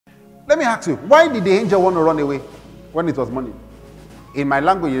Let me ask you, why did the angel want to run away when it was morning? In my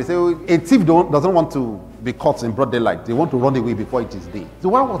language, they say a thief doesn't want to be caught in broad daylight. They want to run away before it is day. So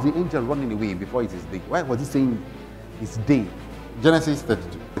why was the angel running away before it is day? Why was he saying it's day? Genesis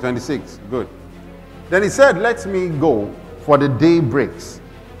 32, 26. Good. Then he said, let me go, for the day breaks.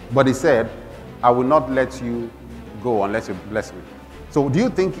 But he said, I will not let you go unless you bless me. So do you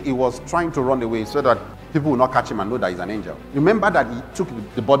think he was trying to run away so that people will not catch him and know that he's an angel? Remember that he took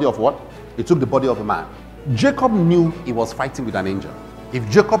the body of what? He took the body of a man. Jacob knew he was fighting with an angel. If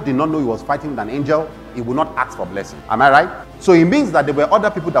Jacob did not know he was fighting with an angel, he would not ask for blessing. Am I right? So it means that there were other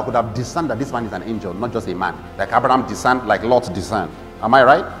people that could have discerned that this man is an angel, not just a man. Like Abraham discerned, like Lot discerned. Am I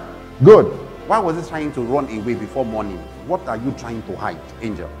right? Good. Why was he trying to run away before morning? What are you trying to hide,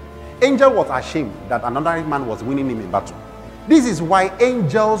 angel? Angel was ashamed that another man was winning him in battle. This is why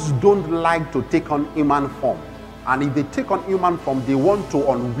angels don't like to take on human form. And if they take on human form, they want to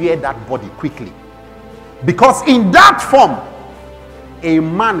unwear that body quickly. Because in that form, a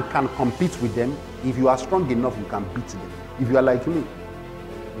man can compete with them. If you are strong enough, you can beat them. If you are like me,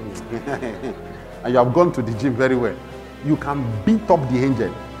 and you have gone to the gym very well, you can beat up the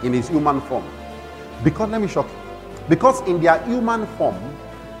angel in his human form. Because, let me shock you, because in their human form,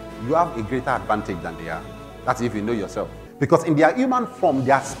 you have a greater advantage than they are. That's if you know yourself. Because in their human form,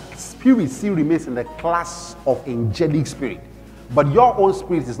 their spirit still remains in the class of angelic spirit. But your own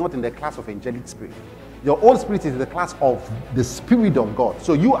spirit is not in the class of angelic spirit. Your own spirit is in the class of the Spirit of God.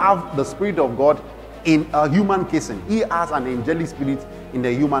 So you have the Spirit of God in a human casing. He has an angelic spirit in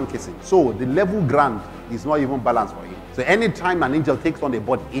the human casing. So the level ground is not even balanced for him. So anytime an angel takes on a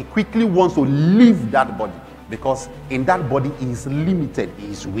body, he quickly wants to leave that body. Because in that body, he is limited,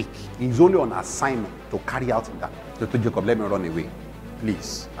 he is weak. He is only on assignment to carry out that. So to Jacob, let me run away.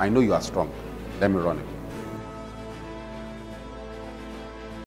 Please, I know you are strong. Let me run away.